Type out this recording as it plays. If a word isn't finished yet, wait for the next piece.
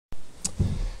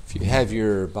You have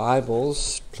your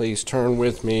Bibles. Please turn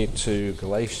with me to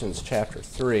Galatians chapter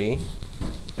 3.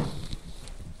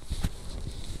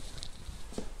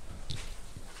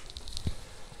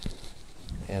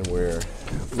 And we're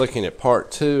looking at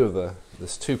part 2 of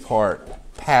this two-part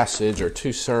passage, or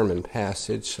two-sermon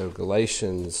passage. So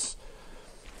Galatians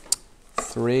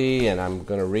 3, and I'm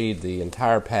going to read the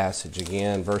entire passage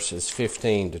again, verses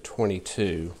 15 to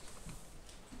 22.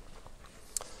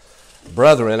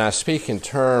 Brethren, I speak in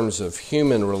terms of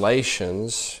human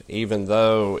relations, even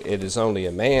though it is only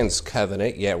a man's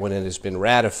covenant, yet when it has been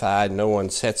ratified, no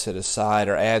one sets it aside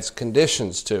or adds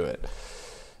conditions to it.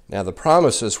 Now the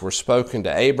promises were spoken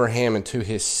to Abraham and to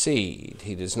his seed.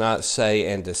 He does not say,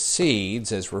 and to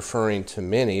seeds, as referring to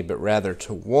many, but rather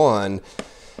to one,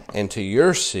 and to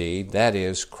your seed, that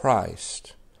is,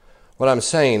 Christ. What I'm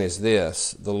saying is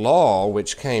this: the law,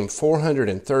 which came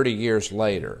 430 years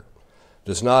later,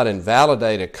 does not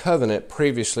invalidate a covenant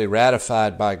previously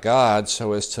ratified by God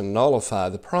so as to nullify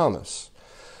the promise.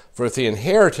 For if the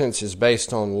inheritance is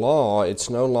based on law,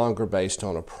 it's no longer based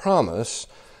on a promise,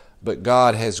 but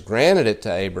God has granted it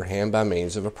to Abraham by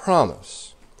means of a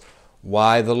promise.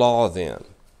 Why the law then?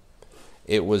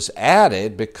 It was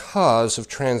added because of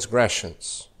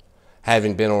transgressions,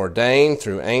 having been ordained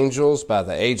through angels by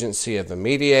the agency of a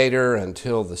mediator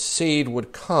until the seed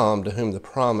would come to whom the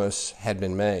promise had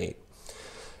been made.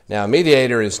 Now, a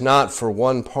mediator is not for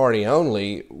one party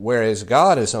only, whereas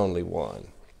God is only one.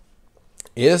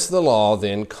 Is the law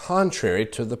then contrary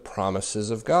to the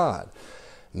promises of God?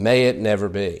 May it never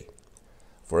be.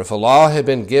 For if a law had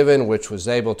been given which was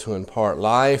able to impart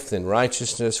life, then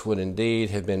righteousness would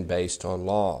indeed have been based on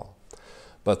law.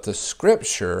 But the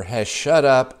Scripture has shut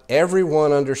up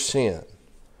everyone under sin,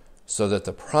 so that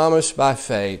the promise by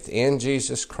faith in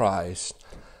Jesus Christ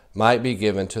might be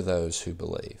given to those who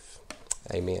believe.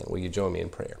 Amen. Will you join me in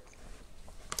prayer?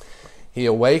 He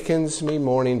awakens me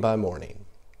morning by morning.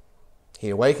 He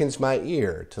awakens my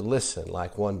ear to listen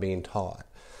like one being taught.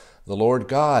 The Lord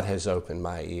God has opened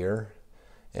my ear,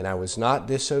 and I was not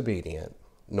disobedient,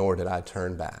 nor did I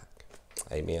turn back.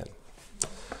 Amen.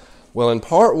 Well, in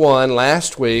part 1,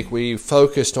 last week, we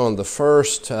focused on the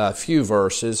first few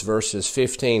verses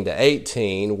 15 to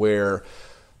 18, where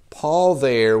Paul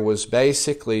there was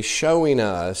basically showing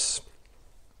us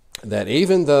that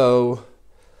even though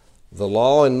the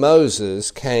law in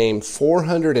Moses came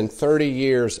 430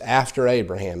 years after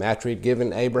Abraham, after he'd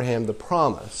given Abraham the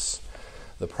promise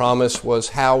was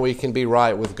how we can be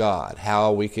right with God,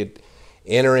 how we could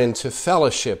enter into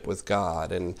fellowship with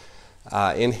God and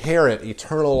inherit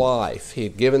eternal life. He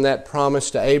had given that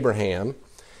promise to Abraham,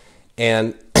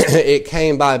 and it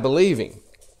came by believing.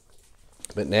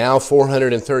 But now,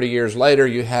 430 years later,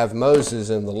 you have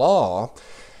Moses and the law,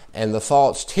 and the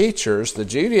false teachers, the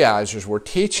Judaizers, were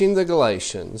teaching the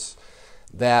Galatians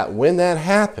that when that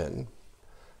happened,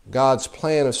 God's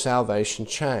plan of salvation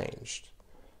changed.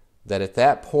 That at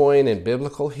that point in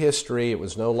biblical history, it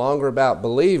was no longer about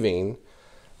believing,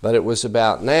 but it was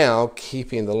about now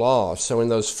keeping the law. So in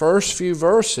those first few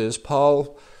verses,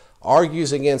 Paul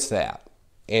argues against that.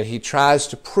 And he tries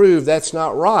to prove that's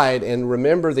not right. And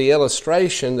remember the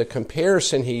illustration, the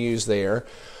comparison he used there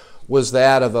was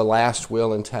that of a last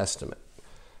will and testament.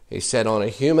 He said on a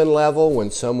human level,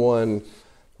 when someone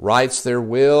writes their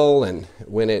will and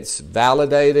when it's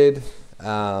validated,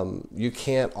 you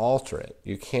can't alter it.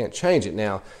 You can't change it.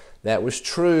 Now, that was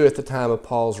true at the time of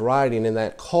Paul's writing in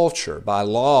that culture. By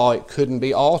law, it couldn't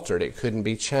be altered. It couldn't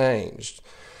be changed.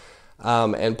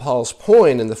 And Paul's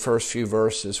point in the first few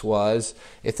verses was,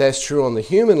 if that's true on the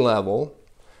human level,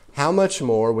 how much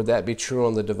more would that be true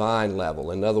on the divine level?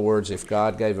 In other words, if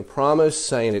God gave a promise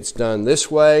saying it's done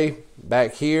this way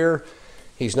back here,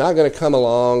 He's not going to come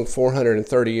along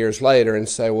 430 years later and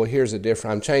say, well,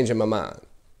 I'm changing my mind.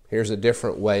 Here's a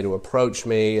different way to approach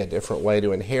me, a different way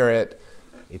to inherit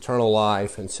eternal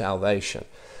life and salvation.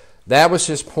 That was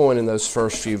his point in those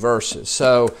first few verses.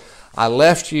 So I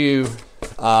left you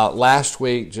last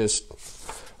week just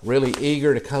really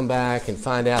eager to come back and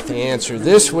find out the answer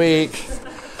this week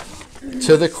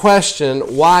to the question,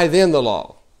 why then the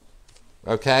law?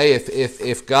 Okay,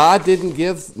 if God didn't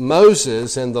give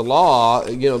Moses and the law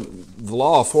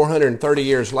 430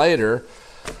 years later,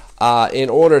 in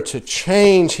order to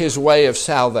change his way of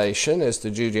salvation, as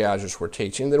the Judaizers were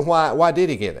teaching, then why did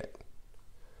he give it?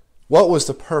 What was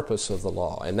the purpose of the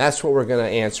law? And that's what we're going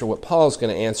to answer, what Paul's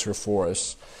going to answer for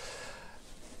us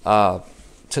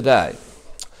today.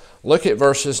 Look at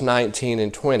verses 19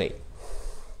 and 20.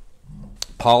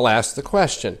 Paul asked the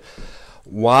question,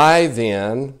 why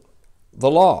then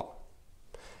the law?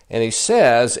 And he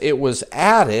says it was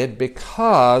added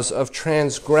because of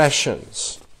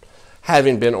transgressions.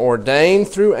 having been ordained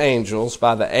through angels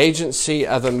by the agency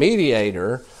of a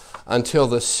mediator, until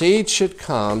the seed should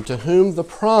come to whom the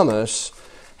promise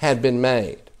had been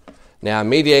made. Now, a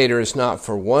mediator is not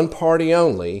for one party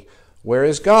only,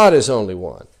 whereas God is only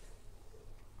one.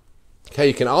 Okay,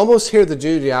 you can almost hear the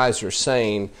Judaizers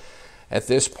saying at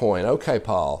this point, okay,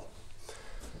 Paul,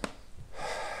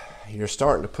 you're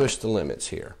starting to push the limits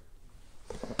here.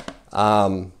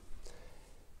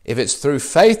 If it's through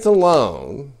faith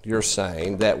alone, you're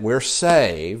saying, that we're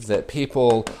saved, that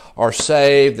people are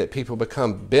saved, that people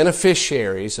become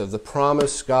beneficiaries of the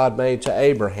promise God made to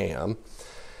Abraham,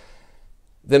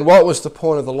 then what was the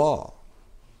point of the law?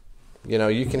 You know,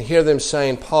 you can hear them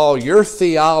saying, Paul, your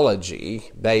theology,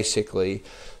 basically,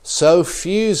 so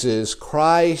fuses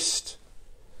Christ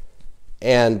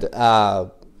and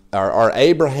or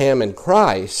Abraham and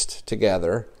Christ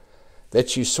together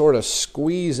that you sort of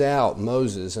squeeze out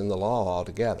Moses and the law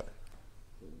altogether.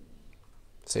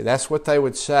 See, that's what they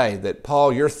would say, that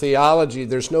Paul, your theology,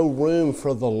 there's no room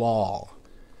for the law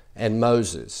and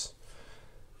Moses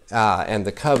and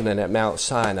the covenant at Mount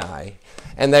Sinai.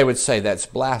 And they would say that's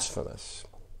blasphemous.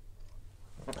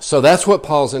 So that's what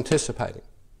Paul's anticipating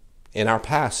in our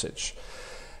passage.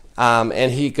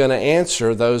 And he's going to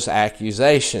answer those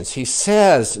accusations. He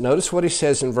says, notice what he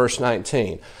says in verse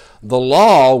 19. The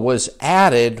law was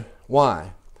added,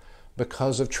 why?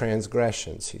 Because of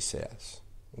transgressions, he says.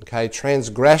 Okay,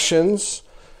 transgressions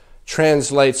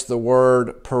translates the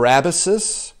word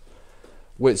parabasis,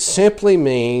 which simply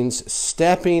means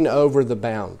stepping over the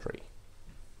boundary.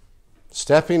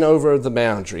 Stepping over the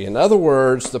boundary. In other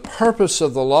words, the purpose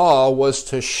of the law was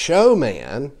to show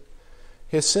man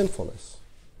his sinfulness.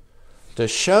 To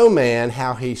show man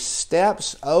how he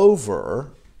steps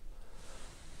over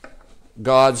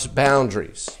God's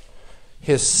boundaries,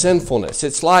 his sinfulness.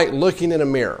 It's like looking in a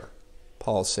mirror,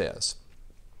 Paul says.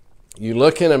 You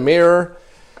look in a mirror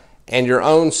and your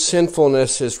own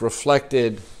sinfulness is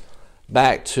reflected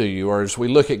back to you. Or as we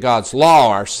look at God's law,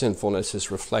 our sinfulness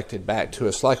is reflected back to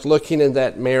us. Like looking in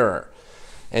that mirror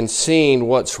and seeing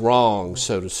what's wrong,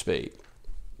 so to speak.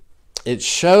 It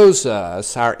shows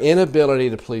us our inability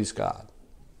to please God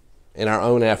in our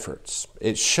own efforts.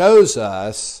 It shows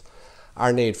us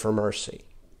our need for mercy,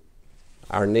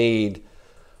 our need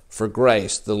for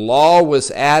grace. The law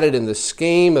was added in the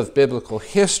scheme of biblical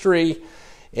history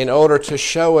in order to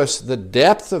show us the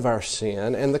depth of our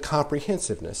sin and the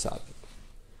comprehensiveness of it.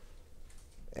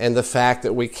 And the fact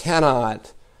that we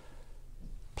cannot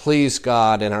please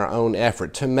God in our own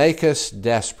effort, to make us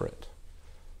desperate,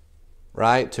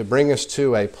 right? To bring us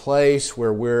to a place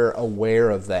where we're aware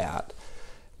of that.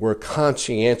 We're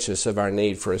conscientious of our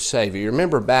need for a Savior. You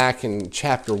remember back in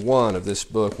chapter 1 of this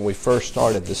book, when we first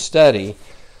started the study,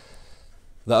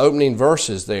 the opening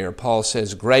verses there, Paul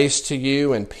says, grace to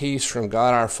you and peace from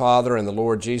God our Father and the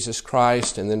Lord Jesus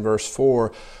Christ. And then verse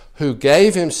 4, who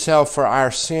gave himself for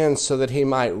our sins so that he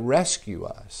might rescue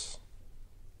us.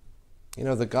 You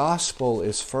know, the gospel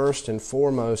is first and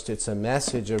foremost, it's a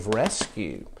message of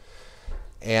rescue.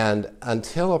 And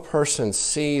until a person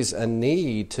sees a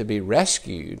need to be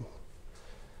rescued,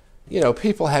 you know,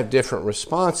 people have different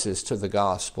responses to the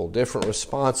gospel, different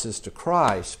responses to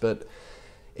Christ. But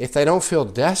if they don't feel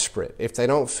desperate, if they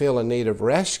don't feel a need of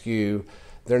rescue,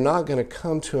 they're not going to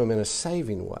come to him in a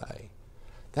saving way.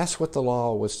 That's what the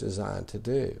law was designed to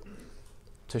do,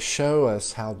 to show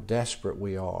us how desperate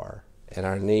we are and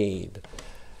our need,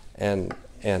 and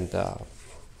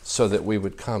so that we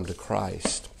would come to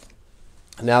Christ.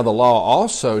 Now, the law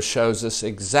also shows us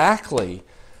exactly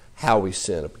how we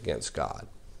sin against God.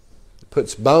 It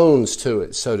puts bones to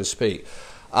it, so to speak.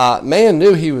 Man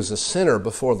knew he was a sinner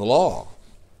before the law.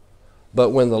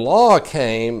 But when the law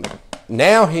came,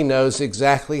 now he knows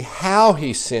exactly how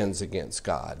he sins against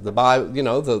God. The Bible, you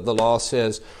know, the law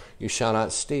says, you shall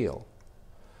not steal.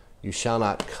 You shall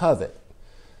not covet.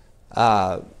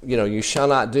 You shall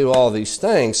not do all these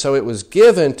things. So it was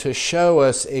given to show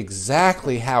us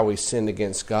exactly how we sinned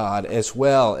against God, as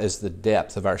well as the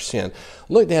depth of our sin.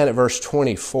 Look down at verse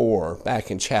 24,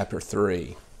 back in chapter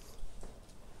 3.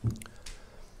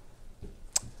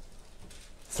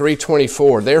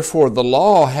 3:24, therefore the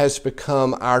law has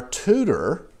become our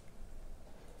tutor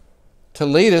to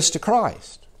lead us to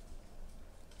Christ,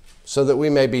 so that we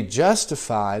may be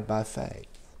justified by faith.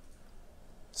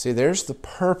 See, there's the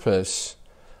purpose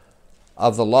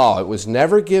of the law. It was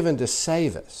never given to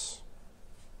save us.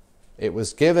 It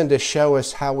was given to show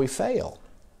us how we fail,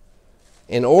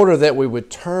 in order that we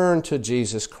would turn to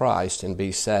Jesus Christ and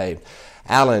be saved.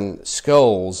 Alan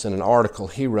Scholes, in an article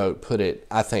he wrote, put it,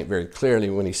 I think, very clearly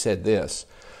when he said this: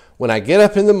 when I get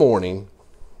up in the morning,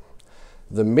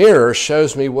 The mirror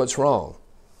shows me what's wrong.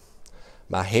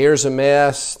 My hair's a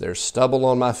mess. There's stubble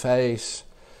on my face.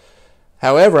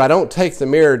 However, I don't take the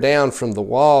mirror down from the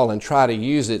wall and try to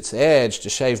use its edge to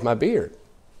shave my beard.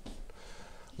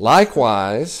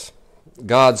 Likewise,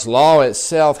 God's law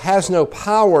itself has no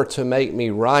power to make me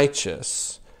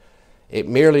righteous. It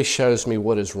merely shows me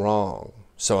what is wrong,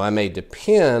 so I may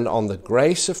depend on the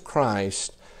grace of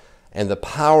Christ and the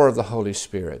power of the Holy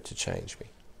Spirit to change me.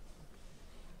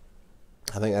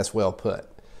 I think that's well put.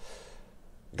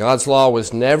 God's law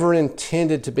was never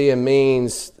intended to be a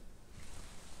means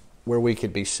where we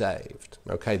could be saved.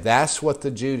 Okay, that's what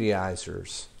the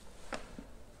Judaizers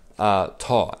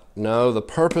taught. No, the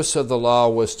purpose of the law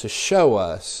was to show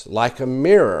us, like a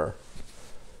mirror,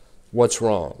 what's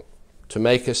wrong, to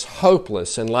make us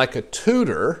hopeless, and like a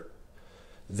tutor,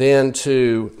 then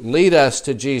to lead us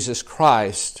to Jesus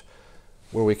Christ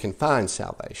where we can find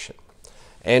salvation.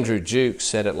 Andrew Jukes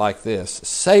said it like this: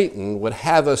 Satan would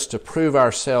have us to prove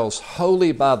ourselves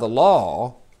holy by the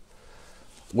law,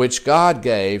 which God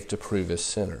gave to prove us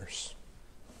sinners.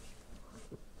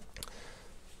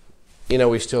 You know,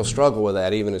 we still struggle with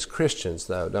that even as Christians,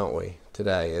 though, don't we,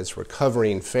 today, as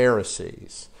recovering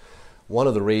Pharisees. One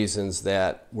of the reasons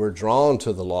that we're drawn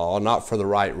to the law, not for the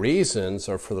right reasons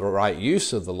or for the right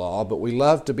use of the law, but we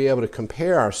love to be able to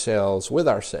compare ourselves with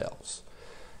ourselves.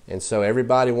 And so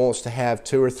everybody wants to have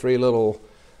 2 or 3 little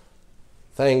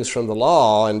things from the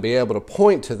law and be able to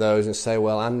point to those and say,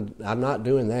 well, I'm not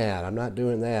doing that, I'm not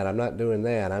doing that, I'm not doing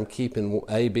that, I'm keeping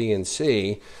A, B, and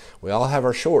C. We all have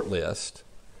our short list,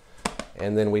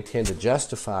 and then we tend to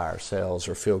justify ourselves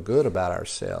or feel good about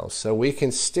ourselves. So we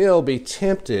can still be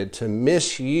tempted to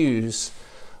misuse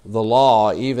the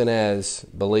law even as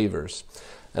believers.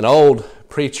 An old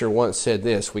preacher once said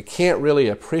this: we can't really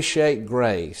appreciate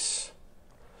grace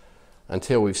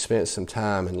until we've spent some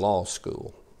time in law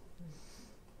school.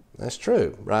 That's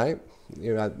true, right?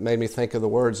 You know, it made me think of the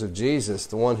words of Jesus: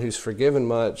 the one who's forgiven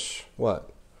much,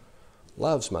 what?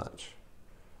 Loves much.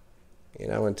 You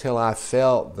know, until I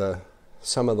felt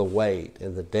some of the weight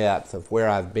and the depth of where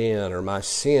I've been or my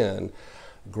sin,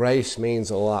 grace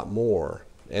means a lot more.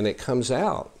 And it comes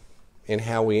out in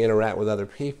how we interact with other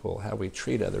people, how we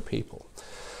treat other people.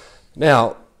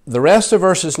 Now, the rest of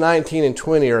verses 19 and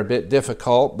 20 are a bit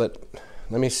difficult, but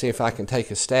let me see if I can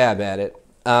take a stab at it.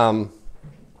 Paul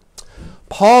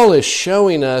is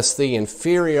showing us the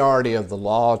inferiority of the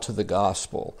law to the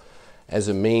gospel as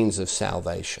a means of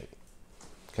salvation.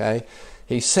 Okay?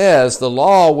 He says the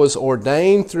law was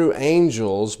ordained through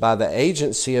angels by the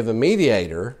agency of a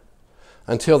mediator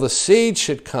until the seed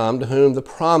should come to whom the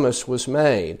promise was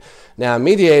made. Now, a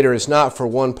mediator is not for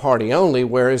one party only,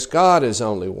 whereas God is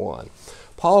only one.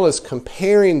 Paul is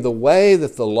comparing the way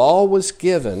that the law was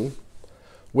given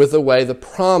with the way the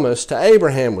promise to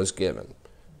Abraham was given,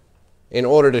 in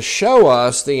order to show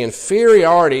us the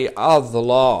inferiority of the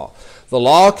law. The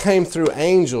law came through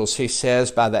angels, he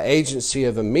says, by the agency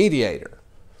of a mediator,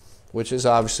 which is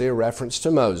obviously a reference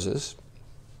to Moses.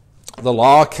 The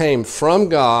law came from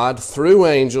God through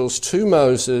angels to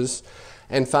Moses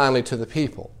and finally to the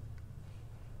people.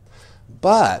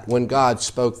 But when God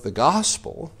spoke the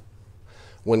gospel,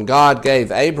 when God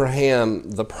gave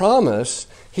Abraham the promise,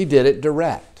 he did it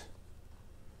direct.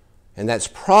 And that's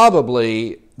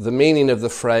probably the meaning of the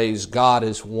phrase, God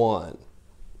is one,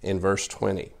 in verse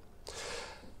 20.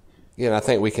 I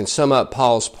think we can sum up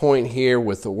Paul's point here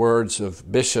with the words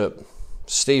of Bishop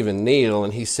Stephen Neal,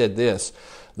 and he said this: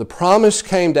 the promise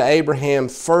came to Abraham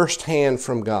firsthand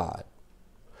from God.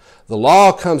 The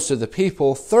law comes to the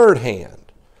people third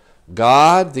hand.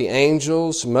 God, the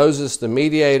angels, Moses the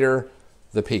mediator,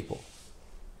 the people.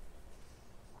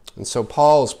 And so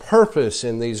Paul's purpose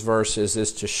in these verses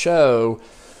is to show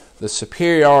the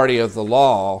superiority of the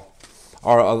law,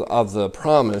 or of the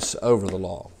promise over the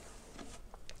law.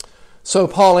 So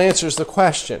Paul answers the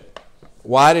question,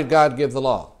 why did God give the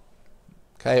law?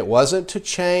 Okay, it wasn't to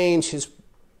change his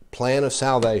plan of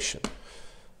salvation,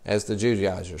 as the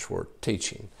Judaizers were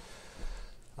teaching.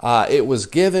 It was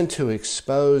given to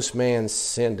expose man's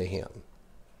sin to him,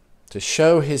 to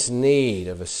show his need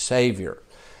of a Savior.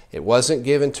 It wasn't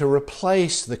given to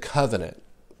replace the covenant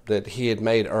that he had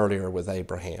made earlier with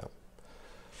Abraham,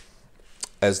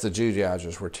 as the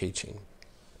Judaizers were teaching.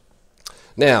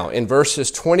 Now, in verses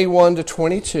 21 to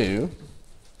 22,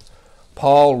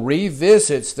 Paul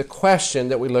revisits the question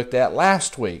that we looked at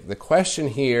last week. The question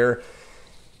here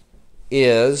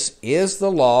is the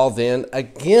law then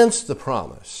against the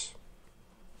promise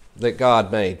that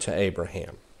God made to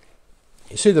Abraham?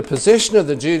 You see, the position of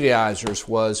the Judaizers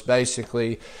was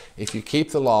basically, if you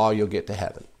keep the law, you'll get to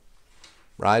heaven.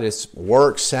 right? It's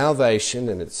work salvation,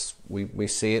 and we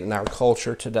see it in our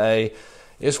culture today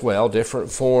as well,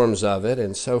 different forms of it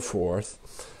and so forth.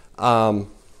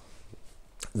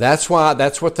 That's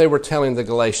what they were telling the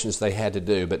Galatians they had to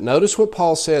do. But notice what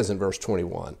Paul says in verse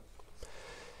 21.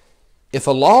 If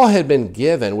a law had been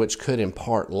given which could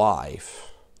impart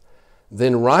life,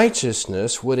 then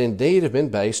righteousness would indeed have been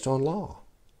based on law.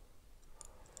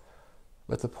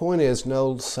 But the point is,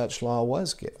 no such law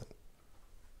was given.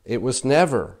 It was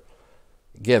never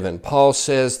given. Paul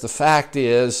says the fact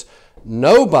is,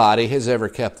 nobody has ever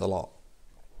kept the law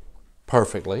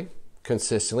perfectly,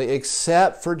 consistently,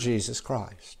 except for Jesus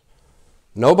Christ.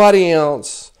 Nobody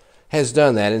else has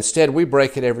done that. Instead, we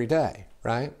break it every day,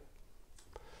 right?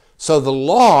 So the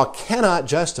law cannot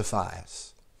justify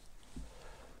us.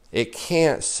 It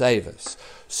can't save us.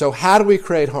 So how do we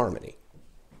create harmony?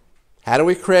 How do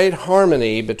we create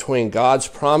harmony between God's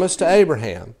promise to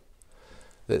Abraham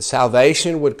that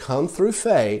salvation would come through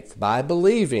faith by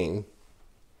believing,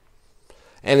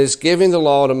 and is giving the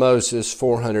law to Moses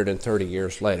 430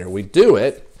 years later? We do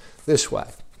it this way.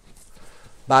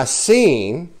 By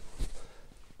seeing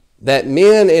that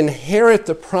men inherit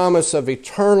the promise of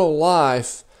eternal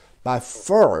life by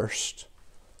first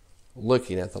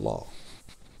looking at the law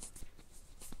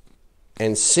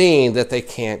and seeing that they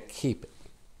can't keep it.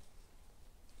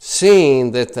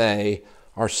 Seeing that they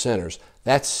are sinners.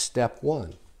 That's step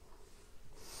one.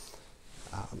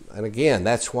 And again,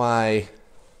 that's why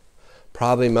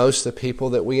probably most of the people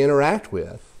that we interact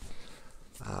with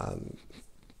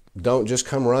don't just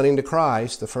come running to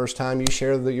Christ the first time you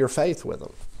share your faith with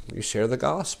them. You share the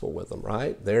gospel with them,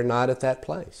 right? They're not at that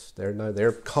place.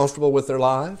 They're comfortable with their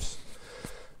lives.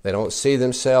 They don't see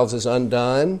themselves as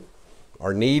undone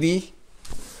or needy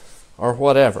or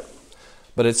whatever.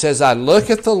 But it says, I look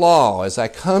at the law as I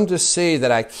come to see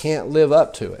that I can't live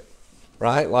up to it,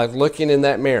 right? Like looking in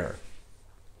that mirror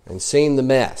and seeing the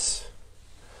mess.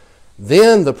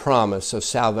 Then the promise of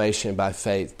salvation by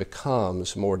faith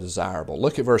becomes more desirable.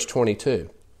 Look at verse 22.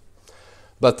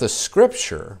 But the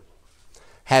Scripture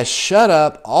has shut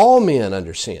up all men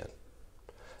under sin,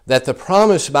 that the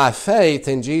promise by faith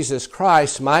in Jesus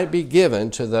Christ might be given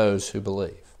to those who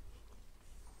believe.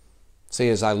 See,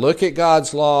 as I look at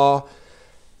God's law,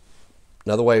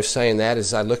 another way of saying that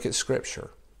is I look at Scripture.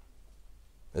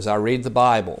 As I read the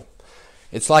Bible,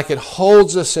 it's like it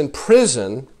holds us in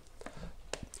prison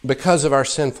because of our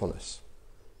sinfulness.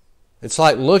 It's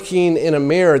like looking in a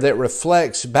mirror that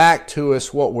reflects back to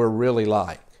us what we're really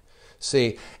like.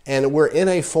 See, and we're in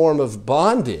a form of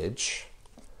bondage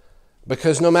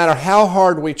because no matter how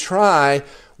hard we try,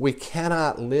 we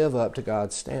cannot live up to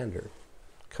God's standard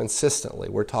consistently.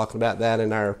 We're talking about that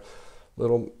in our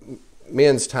little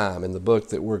men's time in the book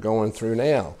that we're going through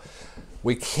now.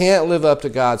 We can't live up to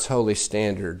God's holy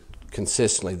standard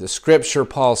consistently. The Scripture,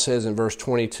 Paul says in verse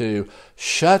 22,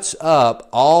 shuts up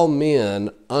all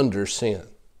men under sin.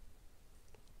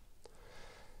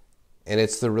 And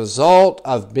it's the result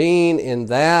of being in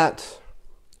that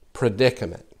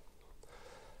predicament.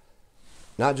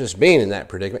 Not just being in that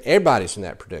predicament, everybody's in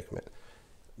that predicament,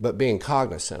 but being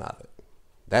cognizant of it.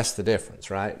 That's the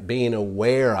difference, right? Being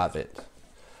aware of it.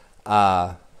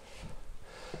 That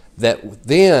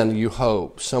then, you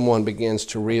hope, someone begins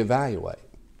to reevaluate.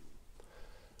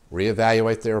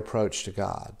 Reevaluate their approach to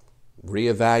God.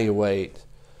 Reevaluate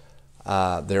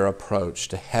their approach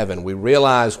to heaven. We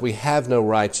realize we have no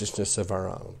righteousness of our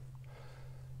own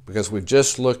because we've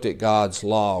just looked at God's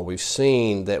law. We've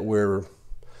seen that we're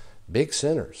big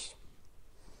sinners.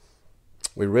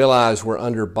 We realize we're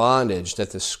under bondage,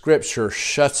 that the Scripture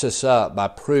shuts us up by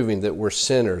proving that we're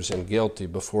sinners and guilty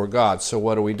before God. So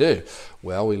what do?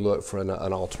 Well, we look for an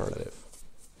alternative.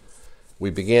 We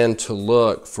begin to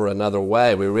look for another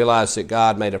way. We realize that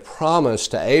God made a promise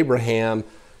to Abraham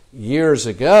years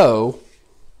ago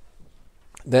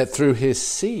that through his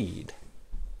seed,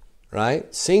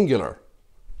 right, singular,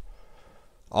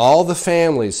 all the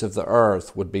families of the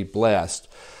earth would be blessed.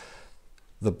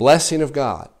 The blessing of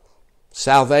God,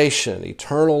 salvation,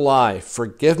 eternal life,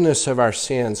 forgiveness of our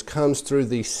sins comes through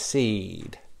the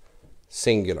seed,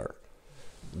 singular,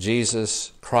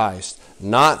 Jesus Christ,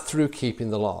 not through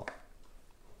keeping the law.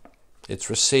 It's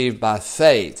received by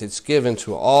faith. It's given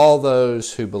to all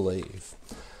those who believe.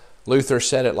 Luther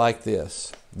said it like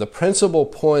this: the principal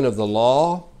point of the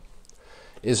law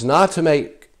is not to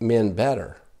make men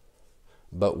better,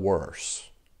 but worse.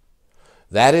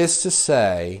 That is to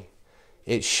say,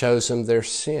 it shows them their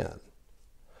sin,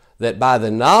 that by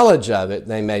the knowledge of it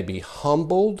they may be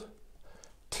humbled,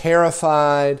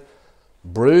 terrified,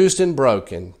 bruised and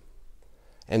broken,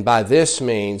 and by this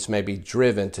means may be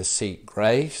driven to seek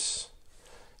grace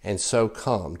and so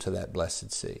come to that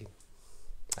blessed seed.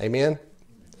 Amen?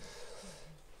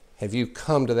 Have you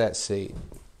come to that seed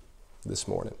this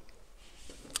morning?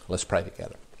 Let's pray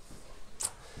together.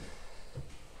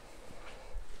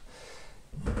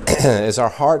 As our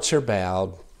hearts are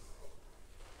bowed,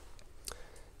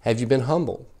 have you been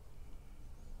humbled?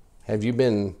 Have you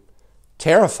been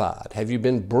terrified? Have you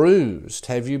been bruised?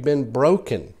 Have you been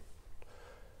broken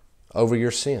over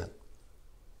your sin?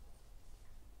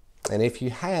 And if you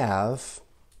have,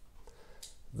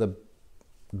 the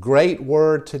great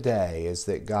word today is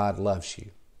that God loves you.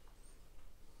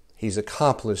 He's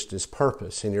accomplished His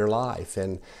purpose in your life.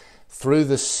 And through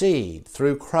the seed,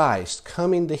 through Christ,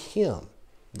 coming to Him,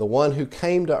 the one who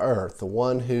came to earth, the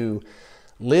one who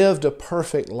lived a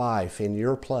perfect life in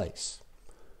your place,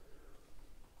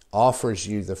 offers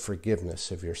you the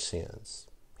forgiveness of your sins.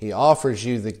 He offers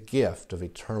you the gift of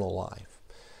eternal life.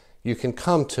 You can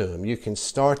come to Him. You can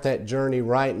start that journey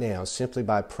right now simply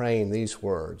by praying these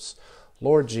words.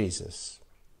 Lord Jesus,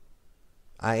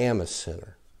 I am a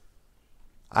sinner.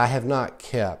 I have not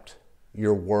kept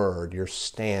your word, your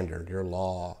standard, your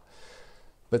law.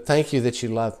 But thank you that you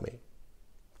love me.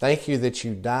 Thank you that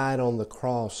you died on the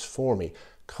cross for me.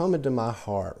 Come into my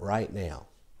heart right now.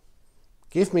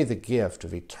 Give me the gift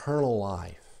of eternal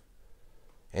life.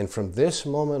 And from this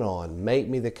moment on, make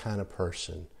me the kind of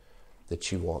person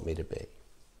that you want me to be.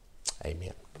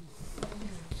 Amen.